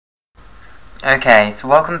Okay, so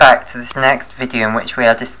welcome back to this next video in which we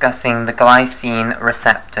are discussing the glycine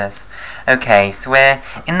receptors. Okay, so we're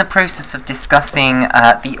in the process of discussing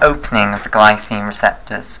the opening of the glycine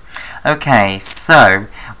receptors. Okay, so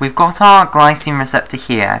we've got our glycine receptor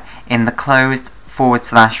here in the closed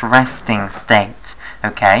 /resting state.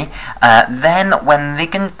 Okay, then when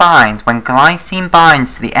ligand binds, when glycine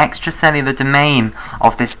binds to the extracellular domain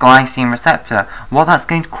of this glycine receptor, what that's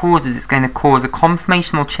going to cause is it's going to cause a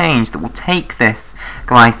conformational change that will take this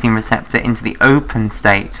glycine receptor into the open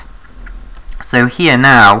state. So here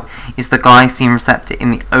now is the glycine receptor in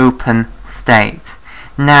the open state.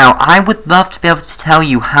 Now, I would love to be able to tell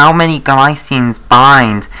you how many glycines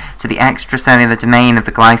bind to the extracellular domain of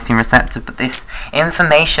the glycine receptor, but this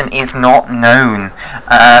information is not known.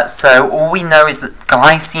 So all we know is that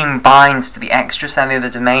glycine binds to the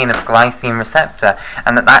extracellular domain of the glycine receptor,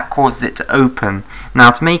 and that causes it to open.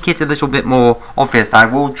 Now, to make it a little bit more obvious, I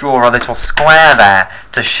will draw a little square there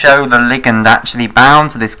to show the ligand actually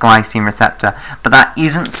bound to this glycine receptor, but that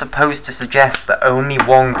isn't supposed to suggest that only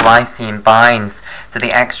one glycine binds to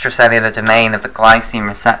the extracellular domain of the glycine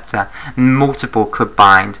receptor. Multiple could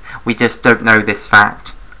bind. We just don't know this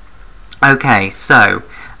fact. Okay, so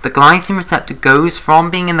the glycine receptor goes from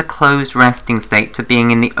being in the closed resting state to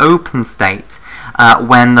being in the open state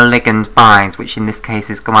when the ligand binds, which in this case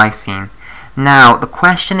is glycine. Now, the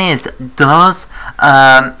question is, does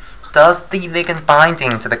the ligand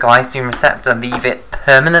binding to the glycine receptor leave it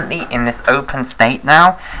permanently in this open state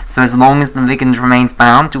now? So as long as the ligand remains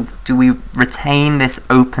bound, do we retain this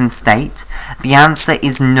open state? The answer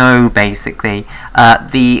is no, basically.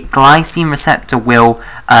 The glycine receptor will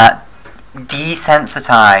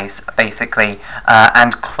desensitize, basically,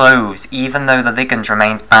 and close, even though the ligand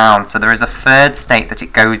remains bound. So there is a third state that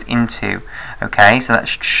it goes into. Okay, so that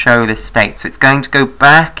should show this state. So it's going to go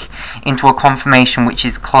back into a conformation which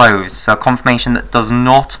is closed, so a conformation that does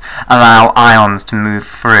not allow ions to move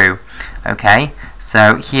through. Okay,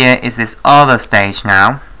 so here is this other stage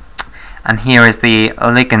now, and here is the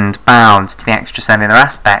ligand bound to the extracellular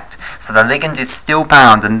aspect. So the ligand is still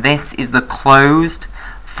bound, and this is the closed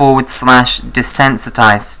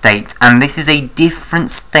 /desensitized state, and this is a different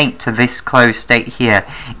state to this closed state here,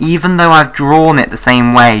 even though I've drawn it the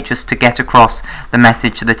same way just to get across the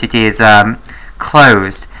message that it is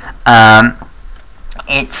closed.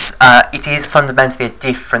 It is fundamentally a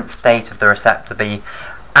different state of the receptor. The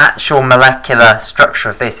actual molecular structure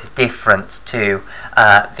of this is different to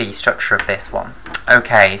the structure of this one.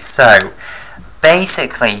 Okay, so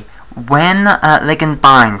basically, when ligand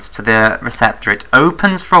binds to the receptor, it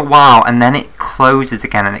opens for a while and then it closes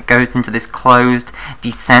again, and it goes into this closed,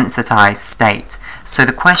 desensitized state. So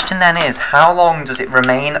the question then is, how long does it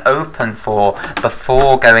remain open for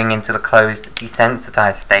before going into the closed,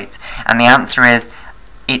 desensitized state? And the answer is,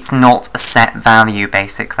 it's not a set value,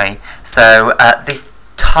 basically. So this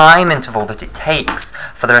time interval that it takes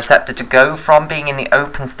for the receptor to go from being in the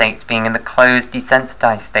open state to being in the closed,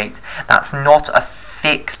 desensitized state, that's not a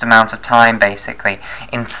fixed amount of time, basically.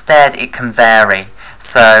 Instead, it can vary.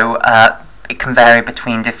 So it can vary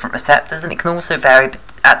between different receptors, and it can also vary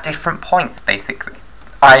at different points, basically.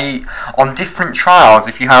 On different trials,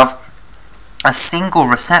 if you have a single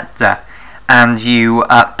receptor and you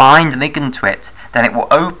bind ligand to it, then it will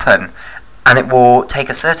open, and it will take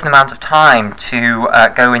a certain amount of time to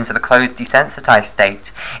go into the closed, desensitized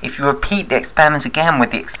state. If you repeat the experiment again with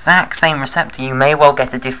the exact same receptor, you may well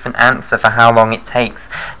get a different answer for how long it takes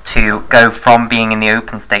to go from being in the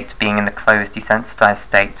open state to being in the closed, desensitized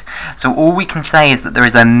state. So all we can say is that there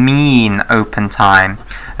is a mean open time.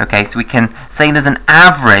 Okay, so we can say there's an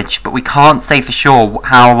average, but we can't say for sure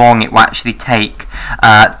how long it will actually take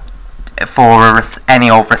for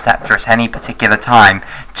any old receptor at any particular time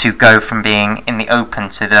to go from being in the open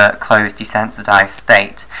to the closed, desensitized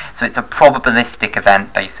state. So it's a probabilistic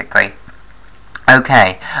event, basically.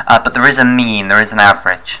 Okay, but there is a mean, there is an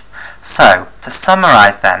average. So, to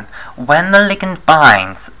summarize then, when the ligand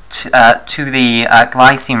binds to the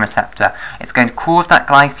glycine receptor, it's going to cause that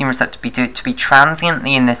glycine receptor to be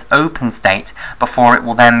transiently in this open state before it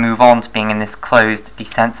will then move on to being in this closed,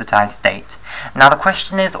 desensitized state. Now the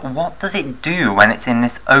question is, what does it do when it's in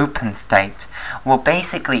this open state? Well,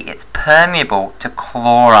 basically it's permeable to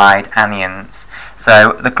chloride anions.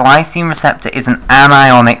 So the glycine receptor is an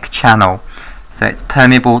anionic channel, so it's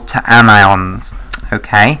permeable to anions.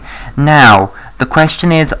 Okay, now the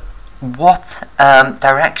question is, what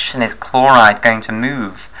direction is chloride going to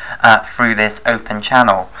move through this open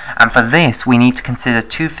channel? And for this, we need to consider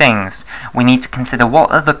two things. We need to consider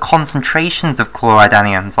what are the concentrations of chloride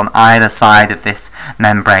anions on either side of this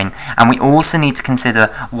membrane, and we also need to consider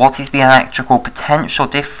what is the electrical potential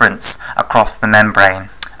difference across the membrane.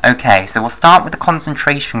 Okay, so we'll start with the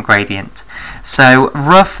concentration gradient. So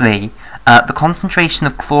roughly, the concentration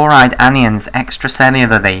of chloride anions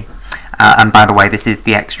extracellularly, and by the way, this is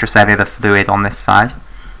the extracellular fluid on this side.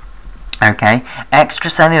 Okay,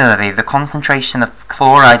 extracellularly, the concentration of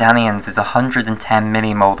chloride anions is 110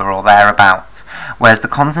 millimolar or thereabouts, whereas the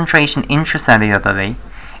concentration intracellularly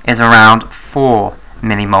is around 4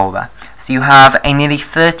 millimolar. So you have a nearly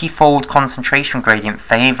 30-fold concentration gradient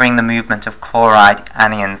favouring the movement of chloride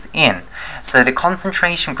anions in. So the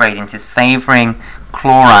concentration gradient is favouring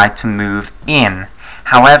chloride to move in.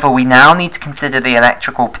 However, we now need to consider the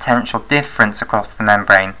electrical potential difference across the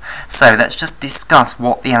membrane. So let's just discuss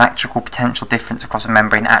what the electrical potential difference across a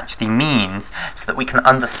membrane actually means, so that we can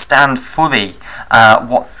understand fully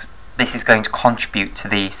what this is going to contribute to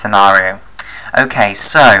the scenario. Okay,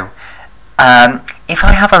 so if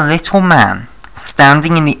I have a little man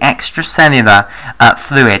standing in the extracellular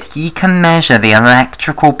fluid, he can measure the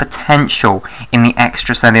electrical potential in the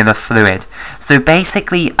extracellular fluid. So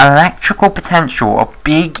basically, electrical potential, or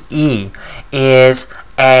big E, is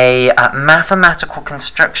a mathematical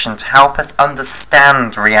construction to help us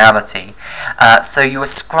understand reality. So you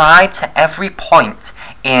ascribe to every point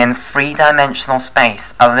in three-dimensional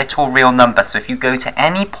space a little real number. So if you go to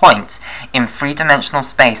any point in three-dimensional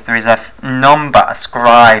space, there is a number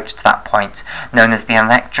ascribed to that point, known as the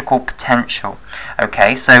electrical potential.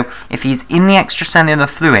 Okay, so if he's in the extracellular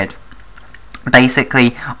fluid,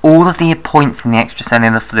 basically all of the points in the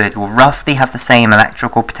extracellular fluid will roughly have the same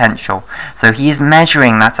electrical potential. So he is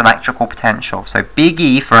measuring that electrical potential. So big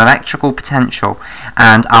E for electrical potential,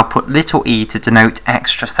 and I'll put little e to denote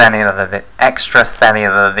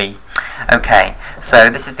extracellularly. Okay,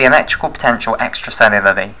 so this is the electrical potential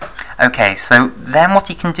extracellularly. Okay, so then what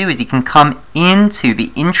he can do is he can come into the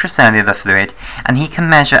intracellular fluid and he can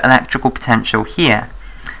measure electrical potential here.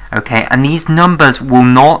 Okay, and these numbers will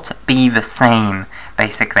not be the same,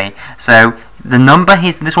 basically. So the number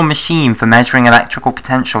his little machine for measuring electrical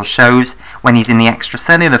potential shows when he's in the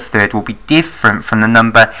extracellular fluid will be different from the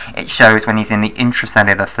number it shows when he's in the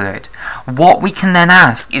intracellular fluid. What we can then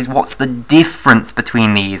ask is what's the difference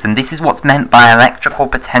between these, and this is what's meant by electrical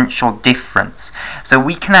potential difference. So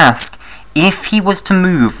we can ask, if he was to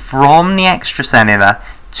move from the extracellular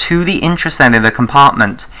to the intracellular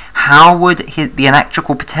compartment, how would the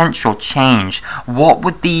electrical potential change? What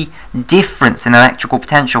would the difference in electrical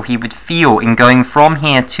potential he would feel in going from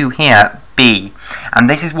here to here be? And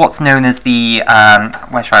this is what's known as the,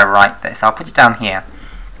 where should I write this? I'll put it down here.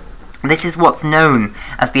 This is what's known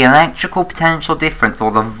as the electrical potential difference, or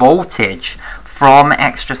the voltage, from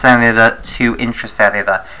extracellular to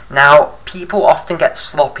intracellular. Now, people often get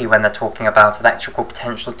sloppy when they're talking about electrical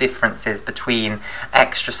potential differences between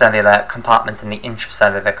extracellular compartment and the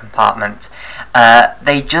intracellular compartment.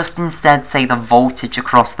 They just instead say the voltage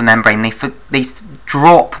across the membrane. They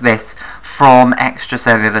drop this from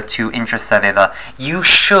extracellular to intracellular. You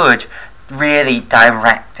should really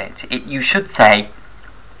direct it. You should say,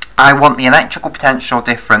 I want the electrical potential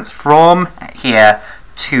difference from here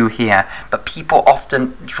to here, but people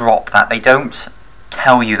often drop that. They don't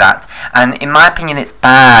tell you that, and in my opinion it's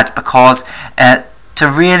bad, because to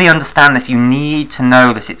really understand this you need to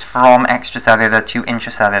know that it's from extracellular to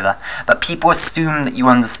intracellular, but people assume that you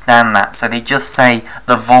understand that, so they just say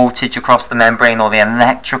the voltage across the membrane, or the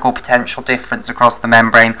electrical potential difference across the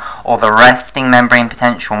membrane, or the resting membrane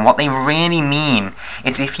potential. And what they really mean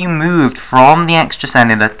is, if you moved from the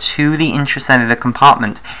extracellular to the intracellular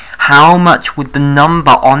compartment, how much would the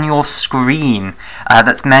number on your screen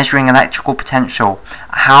that's measuring electrical potential,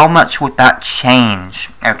 how much would that change?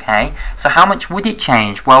 Okay, so how much would it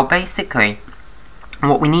change? Well, basically,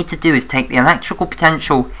 what we need to do is take the electrical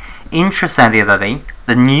potential intracellularly,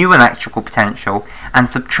 the new electrical potential, and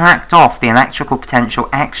subtract off the electrical potential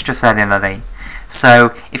extracellularly.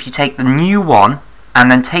 So if you take the new one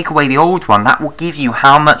and then take away the old one, that will give you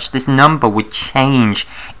how much this number would change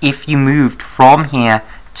if you moved from here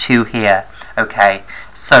to here. Okay,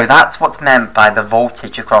 so that's what's meant by the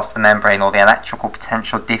voltage across the membrane, or the electrical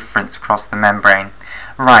potential difference across the membrane.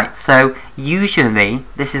 Right, so usually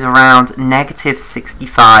this is around negative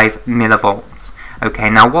 65 millivolts. Okay,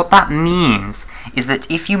 now what that means is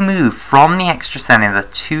that if you move from the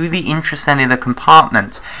extracellular to the intracellular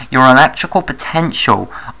compartment, your electrical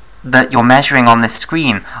potential that you're measuring on this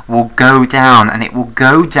screen will go down, and it will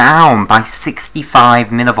go down by 65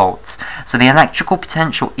 millivolts. So the electrical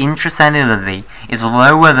potential intracellularly is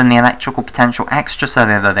lower than the electrical potential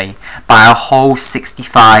extracellularly by a whole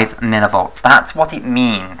 65 millivolts. That's what it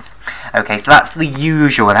means. Okay, so that's the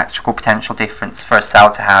usual electrical potential difference for a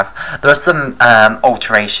cell to have. There are some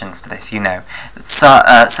alterations to this, you know. So,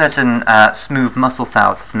 certain smooth muscle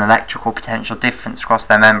cells have an electrical potential difference across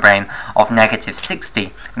their membrane of negative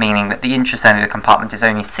 60, meaning that the intracellular compartment is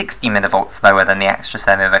only 60 millivolts lower than the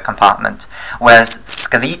extracellular compartment, whereas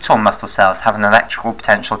skeletal muscle cells have an electrical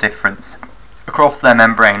potential difference across their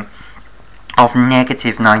membrane of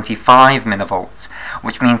negative 95 millivolts,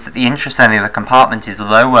 which means that the intracellular compartment is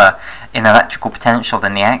lower in electrical potential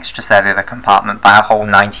than the extracellular compartment by a whole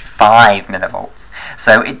 95 millivolts.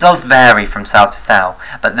 So it does vary from cell to cell,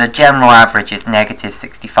 but the general average is negative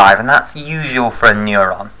 65, and that's usual for a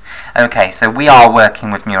neuron. Okay, so we are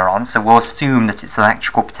working with neurons, so we'll assume that its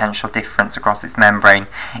electrical potential difference across its membrane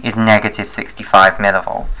is negative 65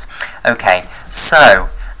 millivolts. Okay, so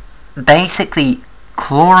basically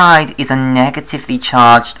chloride is a negatively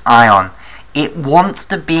charged ion. It wants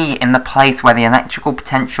to be in the place where the electrical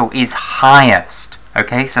potential is highest.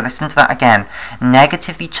 Okay, so listen to that again.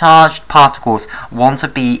 Negatively charged particles want to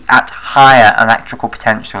be at higher electrical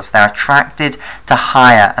potentials. They're attracted to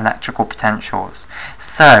higher electrical potentials.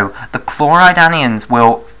 So the chloride anions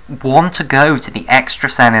will want to go to the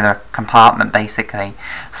extracellular compartment, basically.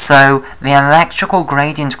 So the electrical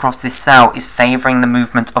gradient across this cell is favouring the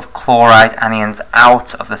movement of chloride anions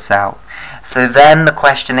out of the cell. So then the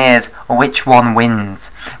question is, which one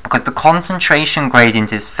wins? Because the concentration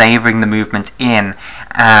gradient is favouring the movement in,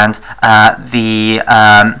 and the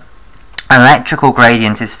electrical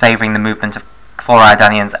gradient is favouring the movement of chloride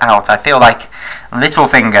anions out. I feel like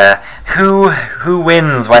Littlefinger. Who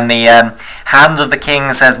wins when the hand of the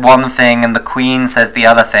king says one thing and the queen says the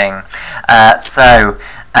other thing?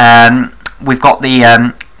 We've got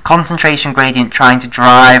the concentration gradient trying to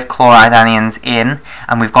drive chloride anions in,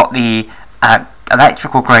 and we've got the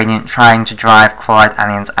electrical gradient trying to drive chloride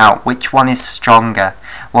anions out. Which one is stronger?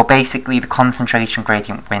 Well, basically the concentration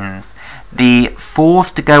gradient wins. The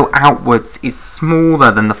force to go outwards is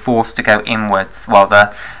smaller than the force to go inwards. Well,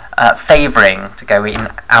 the favouring to go in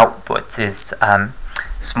outwards is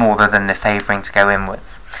smaller than the favouring to go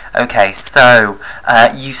inwards. Okay, so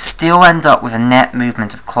you still end up with a net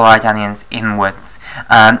movement of chloride anions inwards.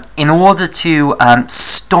 In order to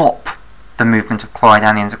stop the movement of chloride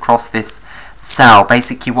anions across this cell,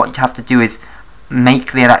 basically what you'd have to do is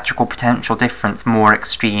make the electrical potential difference more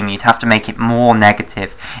extreme. You'd have to make it more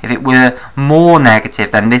negative. If it were more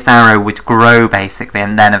negative, then this arrow would grow, basically,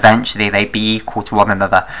 and then eventually they'd be equal to one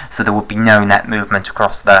another, so there would be no net movement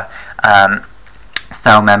across the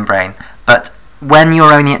cell membrane. But when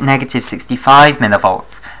you're only at negative 65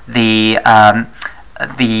 millivolts, the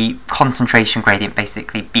concentration gradient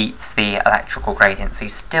basically beats the electrical gradient, so you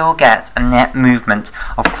still get a net movement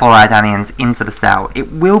of chloride anions into the cell.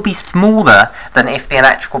 It will be smaller than if the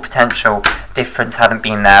electrical potential difference hadn't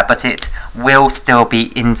been there, but it will still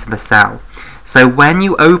be into the cell. So when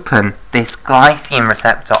you open this glycine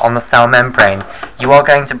receptor on the cell membrane, you are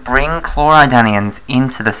going to bring chloride anions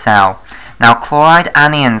into the cell. Now, chloride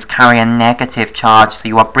anions carry a negative charge, so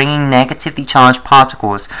you are bringing negatively charged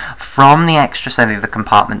particles from the extracellular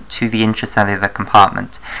compartment to the intracellular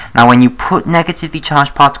compartment. Now, when you put negatively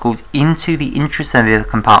charged particles into the intracellular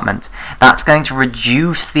compartment, that's going to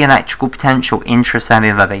reduce the electrical potential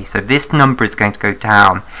intracellularly, so this number is going to go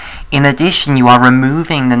down. In addition, you are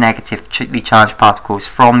removing the negatively charged particles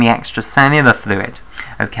from the extracellular fluid.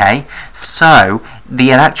 Okay, so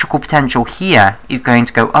the electrical potential here is going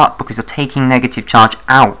to go up because you're taking negative charge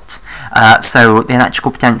out. So the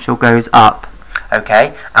electrical potential goes up.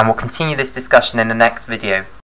 Okay, and we'll continue this discussion in the next video.